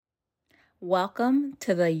Welcome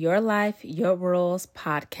to the Your Life, Your Rules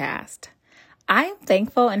podcast. I am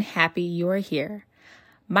thankful and happy you are here.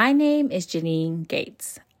 My name is Janine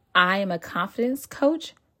Gates. I am a confidence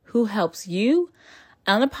coach who helps you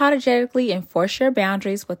unapologetically enforce your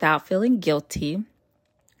boundaries without feeling guilty,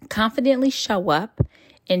 confidently show up,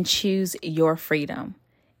 and choose your freedom.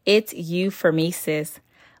 It's you for me, sis.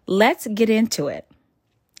 Let's get into it.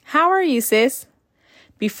 How are you, sis?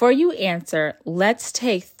 Before you answer, let's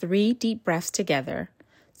take 3 deep breaths together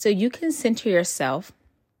so you can center yourself,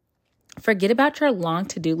 forget about your long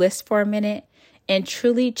to-do list for a minute, and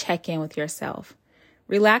truly check in with yourself.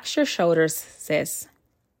 Relax your shoulders, sis.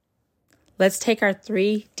 Let's take our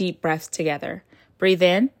 3 deep breaths together. Breathe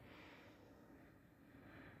in.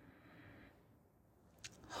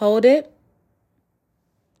 Hold it.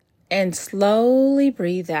 And slowly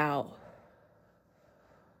breathe out.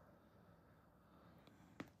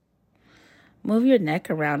 Move your neck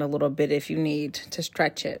around a little bit if you need to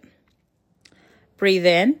stretch it. Breathe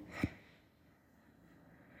in.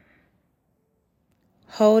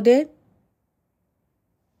 Hold it.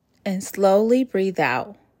 And slowly breathe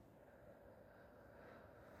out.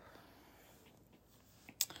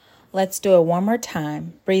 Let's do it one more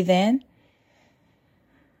time. Breathe in.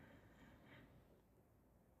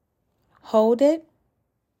 Hold it.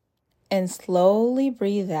 And slowly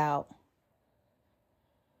breathe out.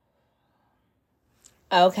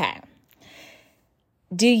 Okay.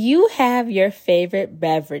 Do you have your favorite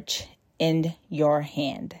beverage in your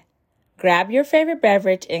hand? Grab your favorite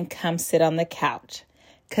beverage and come sit on the couch,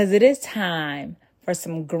 because it is time for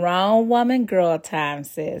some grown woman girl time,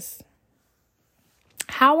 sis.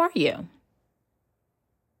 How are you?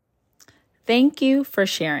 Thank you for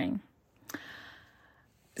sharing.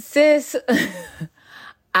 Sis,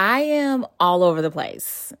 I am all over the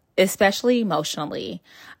place, especially emotionally.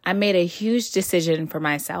 I made a huge decision for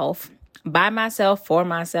myself, by myself, for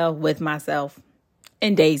myself, with myself,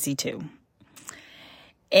 and Daisy too.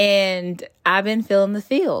 And I've been feeling the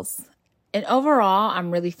feels. And overall, I'm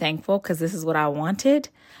really thankful because this is what I wanted.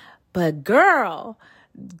 But girl,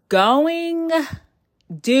 going,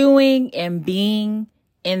 doing, and being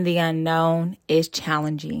in the unknown is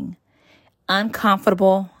challenging,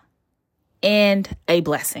 uncomfortable, and a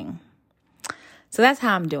blessing. So that's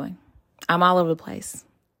how I'm doing. I'm all over the place.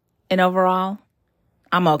 And overall,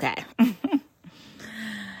 I'm okay.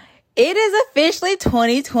 It is officially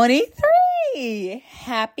 2023.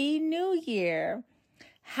 Happy New Year.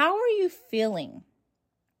 How are you feeling?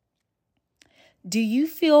 Do you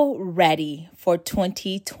feel ready for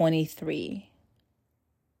 2023?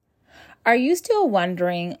 Are you still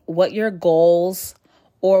wondering what your goals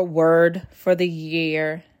or word for the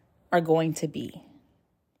year are going to be?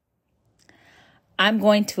 I'm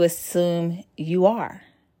going to assume you are.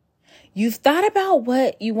 You've thought about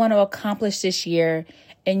what you want to accomplish this year,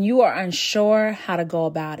 and you are unsure how to go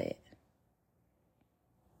about it.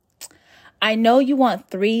 I know you want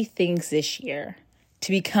 3 things this year: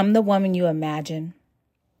 to become the woman you imagine,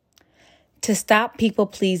 to stop people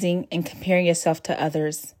pleasing and comparing yourself to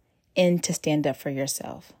others, and to stand up for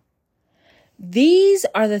yourself. These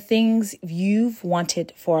are the things you've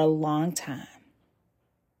wanted for a long time.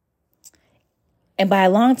 And by a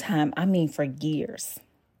long time, I mean for years.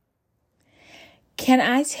 Can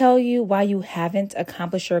I tell you why you haven't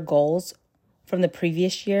accomplished your goals from the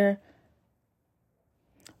previous year?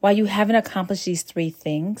 Why you haven't accomplished these 3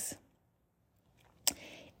 things?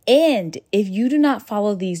 And if you do not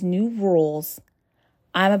follow these new rules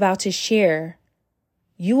I'm about to share,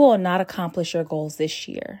 you will not accomplish your goals this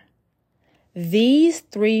year. These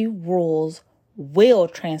 3 rules will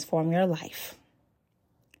transform your life.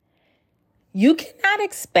 You cannot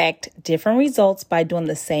expect different results by doing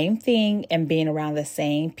the same thing and being around the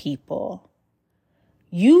same people.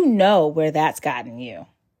 You know where that's gotten you,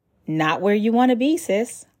 not where you want to be,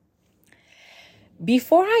 sis.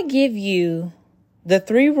 Before I give you the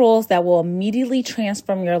 3 rules that will immediately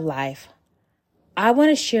transform your life, I want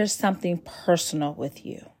to share something personal with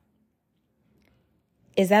you.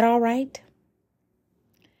 Is that all right?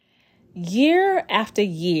 Year after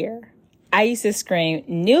year, I used to scream,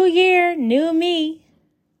 "New year, new me."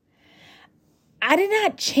 I did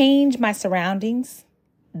not change my surroundings,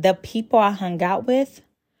 the people I hung out with,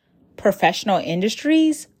 professional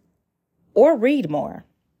industries, or read more.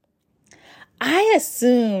 I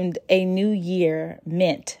assumed a new year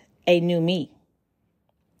meant a new me.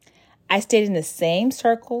 I stayed in the same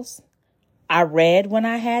circles. I read when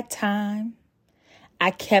I had time.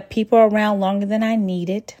 I kept people around longer than I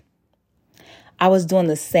needed. I was doing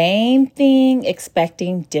the same thing,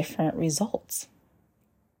 expecting different results.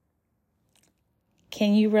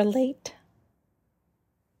 Can you relate?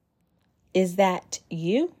 Is that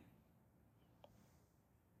you?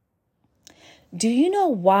 Do you know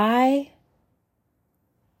why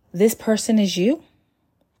this person is you?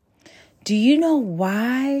 Do you know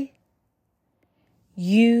why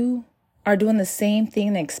you are doing the same thing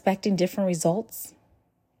and expecting different results?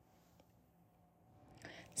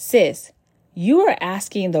 Sis, you are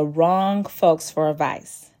asking the wrong folks for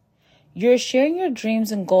advice. You're sharing your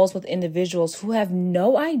dreams and goals with individuals who have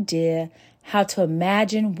no idea how to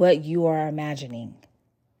imagine what you are imagining.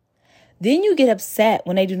 Then you get upset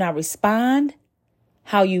when they do not respond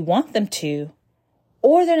how you want them to,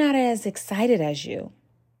 or they're not as excited as you.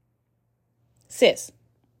 Sis,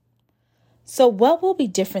 so what will be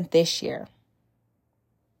different this year?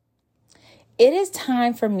 It is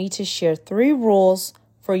time for me to share 3 rules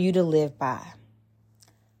for you to live by.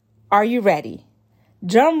 Are you ready?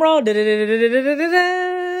 Drum roll.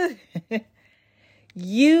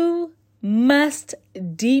 You must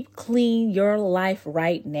deep clean your life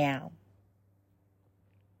right now.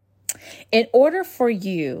 In order for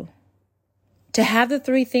you to have the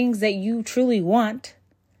 3 things that you truly want,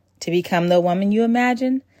 to become the woman you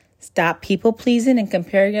imagine, stop people pleasing and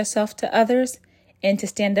comparing yourself to others, and to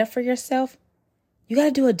stand up for yourself, you got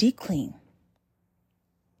to do a deep clean.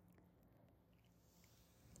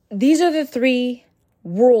 These are the 3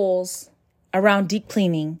 rules around deep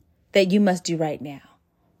cleaning that you must do right now.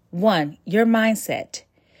 1, your mindset.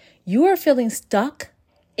 You are feeling stuck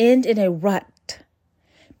and in a rut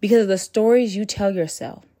because of the stories you tell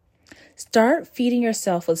yourself. Start feeding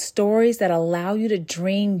yourself with stories that allow you to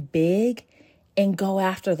dream big and go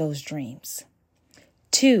after those dreams.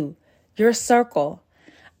 2, your circle.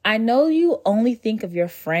 I know you only think of your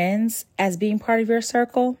friends as being part of your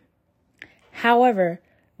circle. However,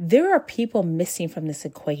 there are people missing from this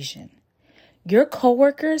equation. Your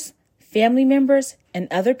coworkers, family members, and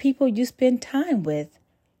other people you spend time with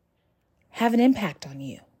have an impact on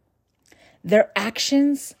you. Their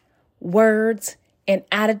actions, words, and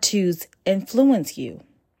attitudes influence you.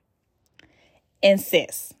 And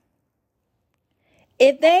sis,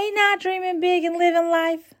 if they not dreaming big and living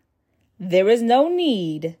life, there is no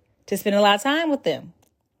need to spend a lot of time with them.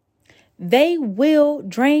 They will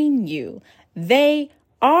drain you. They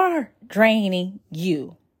are draining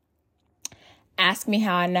you. Ask me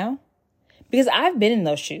how I know. Because I've been in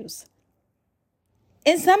those shoes.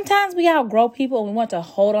 And sometimes we outgrow people and we want to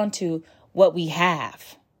hold on to what we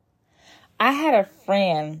have. I had a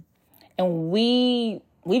friend and we've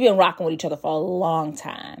been rocking with each other for a long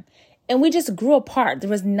time. And we just grew apart. There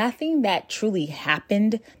was nothing that truly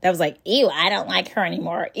happened that was like, ew, I don't like her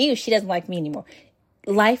anymore. Ew, she doesn't like me anymore.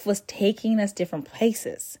 Life was taking us different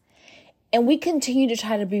places. And we continued to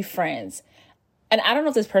try to be friends. And I don't know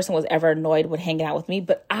if this person was ever annoyed with hanging out with me,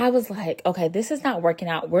 but I was like, okay, this is not working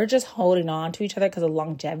out. We're just holding on to each other because of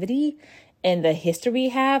longevity and the history we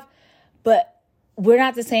have. But we're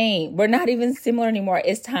not the same. We're not even similar anymore.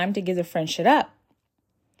 It's time to give the friendship up.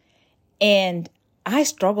 And I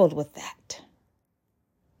struggled with that.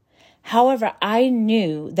 However, I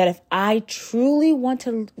knew that if I truly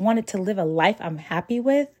wanted to live a life I'm happy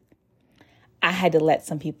with, I had to let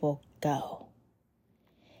some people go.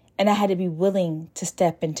 And I had to be willing to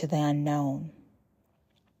step into the unknown.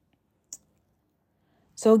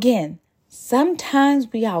 So again,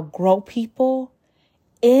 sometimes we outgrow people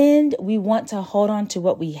and we want to hold on to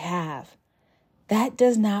what we have. That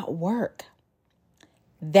does not work.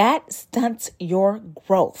 That stunts your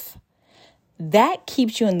growth. That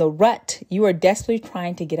keeps you in the rut you are desperately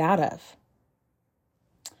trying to get out of.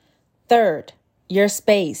 3rd, your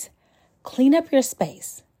space. Clean up your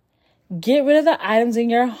space. Get rid of the items in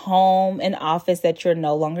your home and office that you're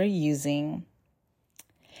no longer using.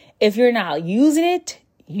 If you're not using it,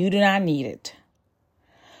 you do not need it.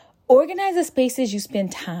 Organize the spaces you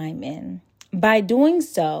spend time in. By doing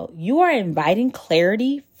so, you are inviting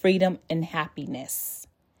clarity, freedom, and happiness.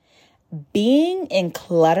 Being in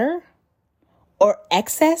clutter or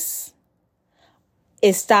excess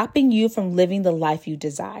is stopping you from living the life you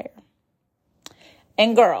desire.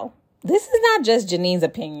 And girl, this is not just Janine's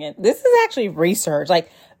opinion. This is actually research.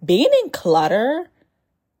 Like, being in clutter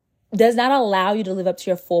does not allow you to live up to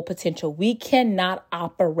your full potential. We cannot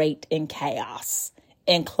operate in chaos.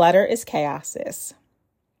 And clutter is chaos, sis.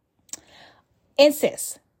 And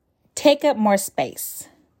sis, take up more space.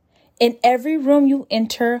 In every room you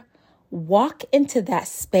enter, walk into that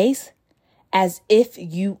space as if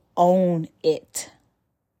you own it.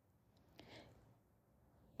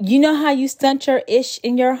 You know how you stunt your ish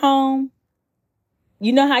in your home?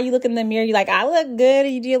 You know how you look in the mirror, you're like, I look good,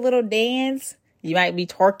 and you do a little dance. You might be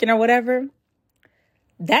twerking or whatever.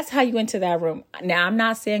 That's how you enter that room. Now, I'm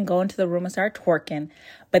not saying go into the room and start twerking,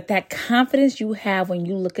 But that confidence you have when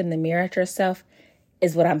you look in the mirror at yourself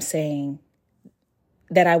is what I'm saying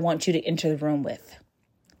that I want you to enter the room with.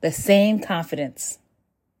 The same confidence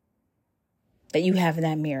that you have in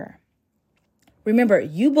that mirror. Remember,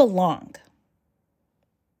 you belong.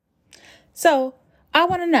 So I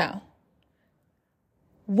want to know,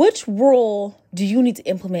 which rule do you need to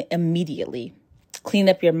implement immediately? Clean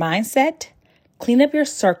up your mindset, clean up your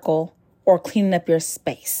circle, or clean up your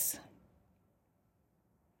space?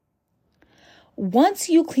 Once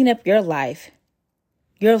you clean up your life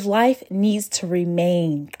needs to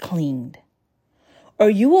remain cleaned, or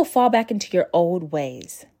you will fall back into your old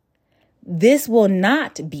ways. This will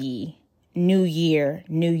not be new year,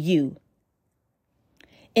 new you.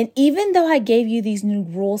 And even though I gave you these new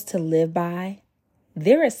rules to live by,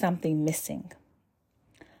 there is something missing.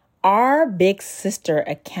 Our big sister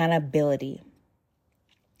accountability.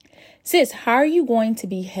 Sis, how are you going to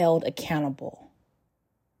be held accountable?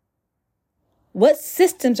 What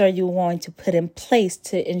systems are you going to put in place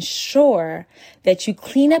to ensure that you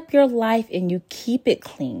clean up your life and you keep it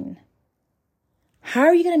clean? How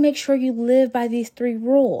are you going to make sure you live by these 3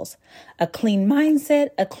 rules? A clean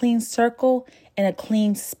mindset, a clean circle, and a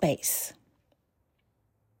clean space.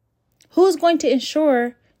 Who's going to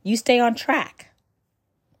ensure you stay on track?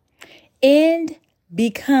 And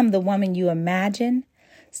become the woman you imagine.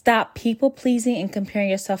 Stop people pleasing and comparing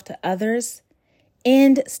yourself to others.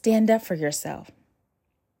 And stand up for yourself.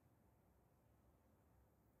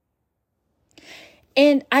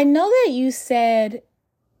 And I know that you said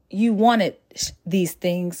you wanted these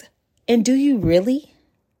things. And do you really?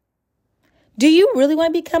 Do you really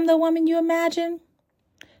want to become the woman you imagine?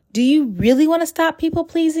 Do you really want to stop people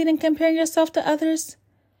pleasing and comparing yourself to others?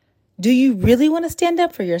 Do you really want to stand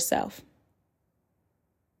up for yourself?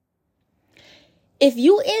 If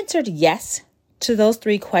you answered yes to those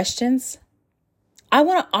 3 questions, I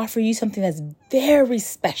want to offer you something that's very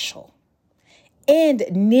special and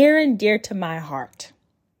near and dear to my heart.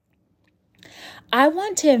 I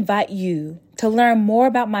want to invite you to learn more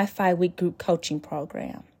about my 5-week group coaching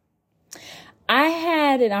program. I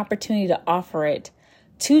had an opportunity to offer it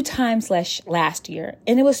 2 times last year,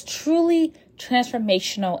 and it was truly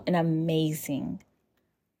transformational and amazing.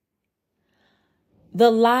 The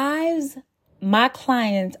lives my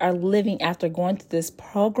clients are living after going through this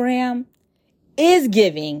program is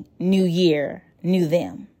giving new year, new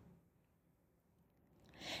them.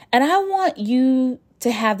 And I want you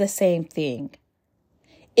to have the same thing.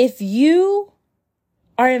 If you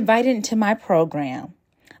are invited into my program,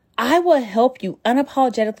 I will help you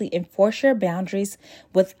unapologetically enforce your boundaries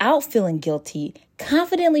without feeling guilty,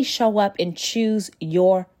 confidently show up and choose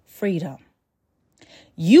your freedom.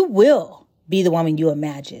 You will be the woman you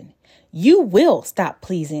imagine. You will stop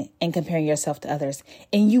pleasing and comparing yourself to others,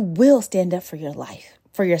 and you will stand up for your life,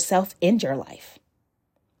 for yourself and your life.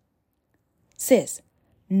 Sis,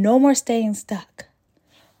 no more staying stuck.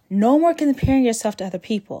 No more comparing yourself to other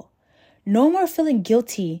people. No more feeling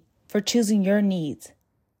guilty for choosing your needs.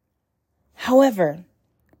 However,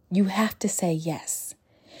 you have to say yes.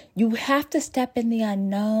 You have to step in the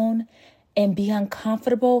unknown and be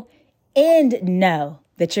uncomfortable and know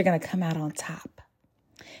that you're going to come out on top.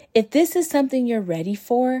 If this is something you're ready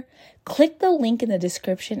for, click the link in the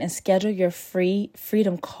description and schedule your free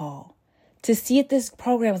freedom call to see if this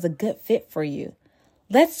program is a good fit for you.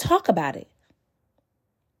 Let's talk about it.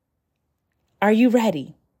 Are you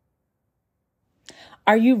ready?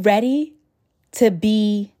 Are you ready to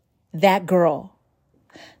be that girl?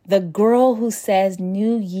 The girl who says,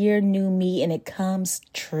 new year, new me, and it comes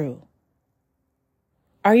true.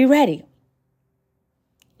 Are you ready?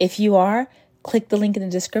 If you are, click the link in the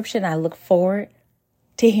description. I look forward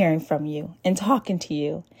to hearing from you and talking to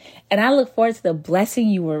you. And I look forward to the blessing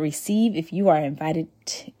you will receive if you are invited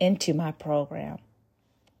into my program.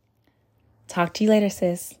 Talk to you later,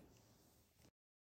 sis.